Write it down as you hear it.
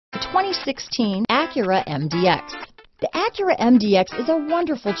2016 Acura MDX. The Acura MDX is a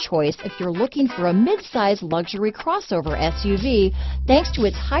wonderful choice if you're looking for a mid-size luxury crossover SUV thanks to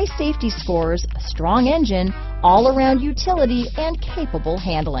its high safety scores, strong engine, all-around utility, and capable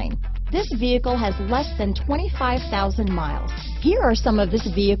handling. This vehicle has less than 25,000 miles. Here are some of this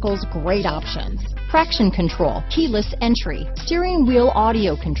vehicle's great options: traction control, keyless entry, steering wheel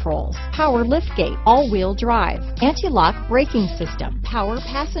audio controls, power liftgate, all-wheel drive, anti-lock braking system, power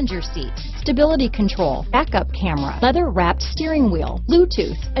passenger seat, stability control, backup camera, leather-wrapped steering wheel,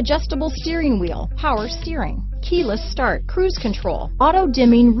 Bluetooth, adjustable steering wheel, power steering, keyless start, cruise control,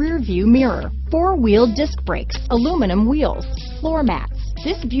 auto-dimming rear view mirror, four-wheel disc brakes, aluminum wheels, floor mats.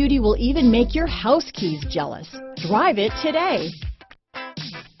 This beauty will even make your house keys jealous. Drive it today.